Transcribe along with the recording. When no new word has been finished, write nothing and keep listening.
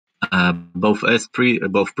Both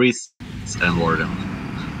priests and warden.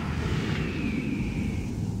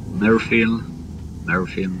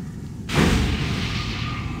 Merfin.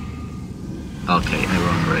 Okay,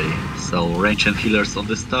 everyone ready. So range and healers on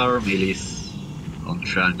the star, melees on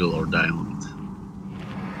triangle or diamond.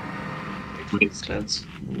 Clouds.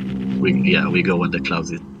 We go when the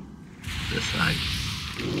clouds is the side.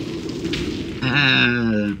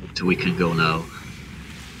 And we can go now.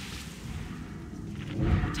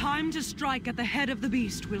 Time to strike at the head of the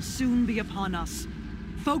beast will soon be upon us.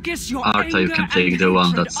 Focus your Arta, you can take the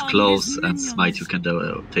one that's on close, and minions. Smite, you can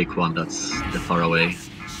take one that's the far away. Yes.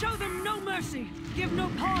 Show them no mercy. Give no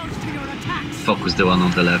pause to your attacks. Focus the one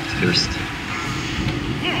on the left first.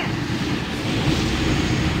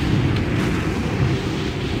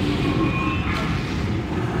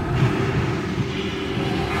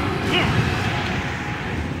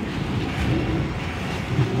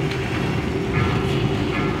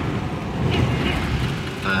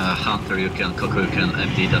 Hunter, you can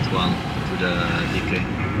empty that one to the decay.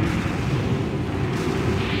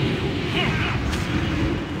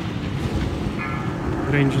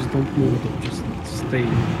 Rangers don't move, they just stay.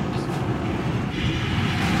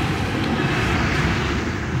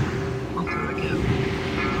 Hunter again.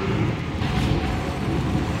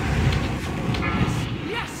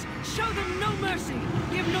 Yes, show them no mercy.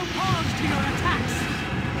 Give no pause to your attacks.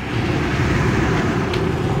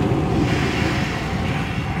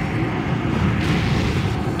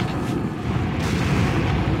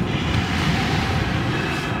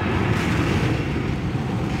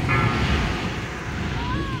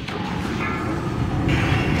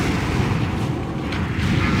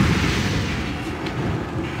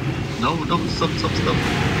 No, stop.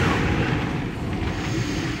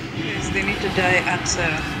 Yes, they need to die at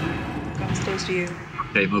Sarah. Comes close to you.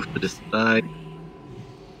 Okay, move to the side.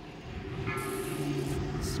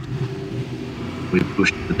 We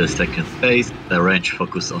push to the second phase. The range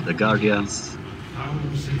focus on the guardians.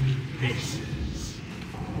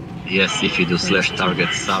 Yes, if you do slash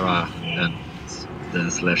target Sarah and then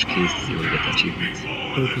slash keys, you will get achievement.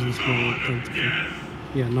 Focus the small tentacle.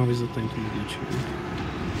 Yeah, now is the time to make the achievement.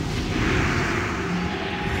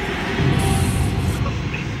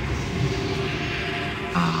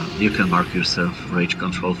 You can mark yourself rage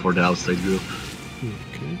control for the outside group.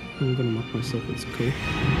 Okay, I'm gonna mark myself as okay.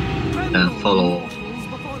 And follow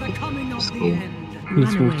school.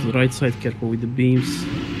 Let's move to the right side, careful with the beams.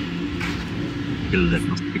 Kill that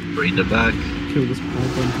creeper in the back. Kill the small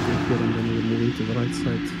tentacle and then we're moving to the right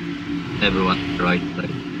side. Everyone to the right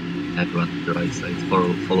side. Everyone to the right side.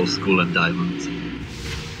 Follow school and diamond.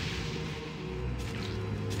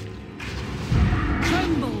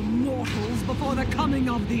 Before the coming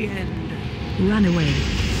of the end. Run away.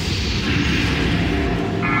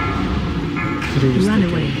 Run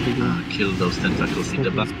away. Kill those tentacles in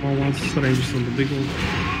the back. Small ones, Rangers on the big one.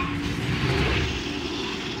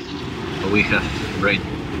 We have rain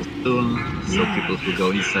soon, so people who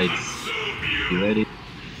go inside, be ready.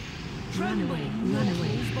 Run away.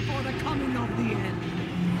 Before the coming of the end.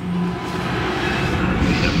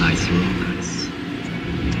 We have nice room, nice.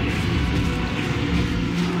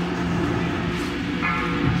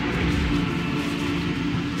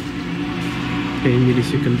 Okay, Milis,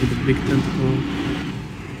 you can do the big tentacle.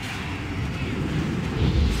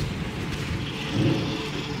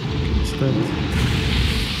 It's that.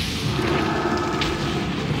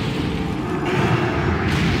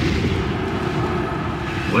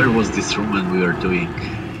 Where was this room when we were doing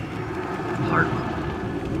hard?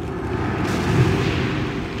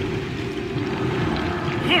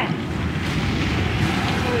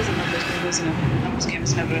 Always enough. This game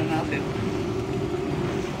is never enough.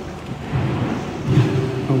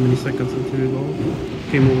 How many seconds until we go?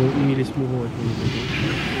 Okay, Milis, move away from the big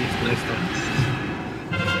one.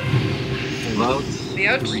 Move out. Be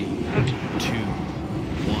out. 3, 2,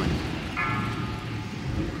 1.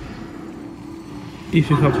 If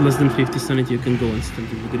you have less than 50 sanity, you can go and stand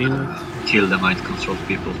in the green light. Kill the mind control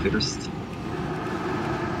people first.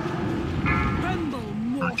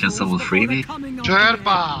 Can someone free me?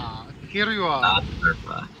 Sherpa! Here you are.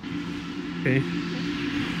 Sherpa. Okay.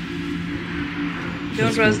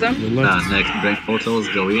 Don't rush them. Next break portals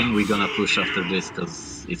go in. We're gonna push after this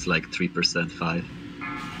because it's like 3%, 5.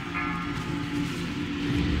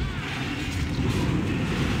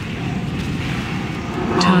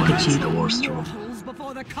 Target you. The worst room.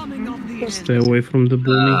 Stay away from the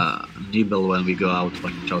booming. Nibble, when we go out,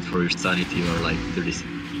 watch out for your sanity or like 30.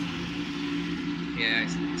 Yeah, I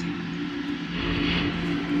see.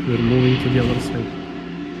 We're moving to the other side.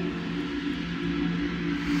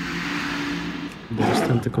 There's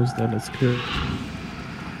tentacles there, let's clear.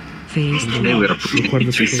 Phase Okay, we are pushing Record in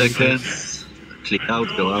the 3 scroll, seconds. Click out,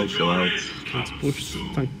 go out, go out. Let's push.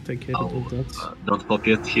 Take care of that. Don't pop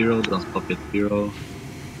yet, hero. Don't pop yet, hero.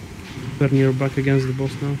 Turn your back against the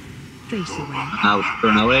boss now. face away. Now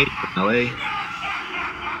turn away, turn away.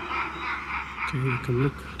 Okay, you can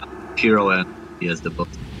look. Hero and yes, the boss.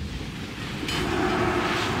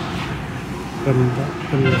 Turn back.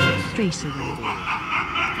 Turn your back. Face away.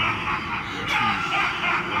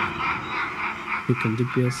 You can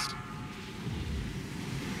DPS.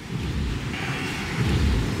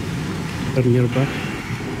 Turn your back.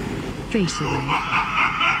 Face away.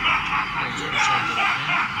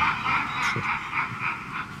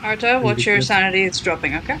 Arta, watch your sanity, it's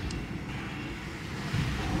dropping, okay?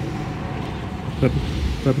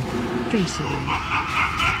 Turn. Face away.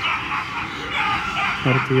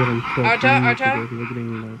 Arta, you're on 12. Arta, You need to Arta. go to the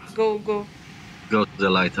green light. Go, go. Go to the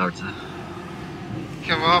light, Arta.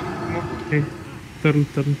 Come up. Okay. Turn.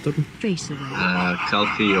 Face away.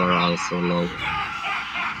 Kalki, you are also low.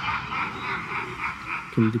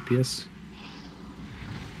 Can DPS.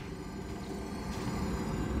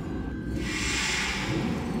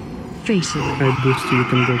 Face away. I boost you, you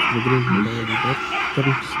can go to the green light already there.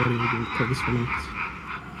 Turn. Sorry, I didn't call this one out.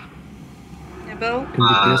 Nebo? Can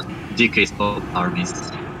DPS. DK spot armies.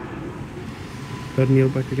 Turn your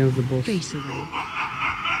back against the boss. Face away.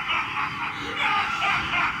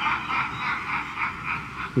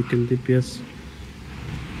 You can DPS.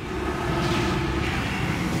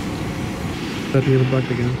 Turn your back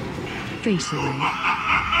again. Face away.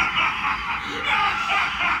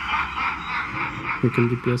 You can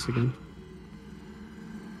DPS again.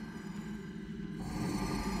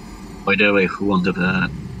 By the way, who wanted the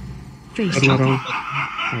Face Turn away.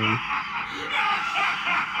 around.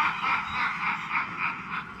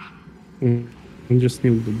 I'm just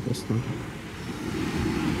new the boss now.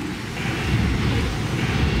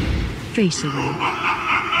 Face away.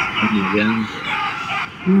 again?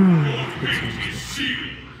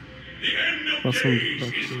 Pass on the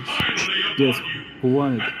back, please. Yes, who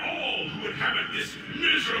won it? All who inhabit this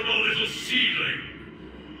miserable little seedling.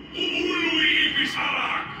 Ulu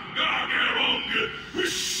Ubisoft,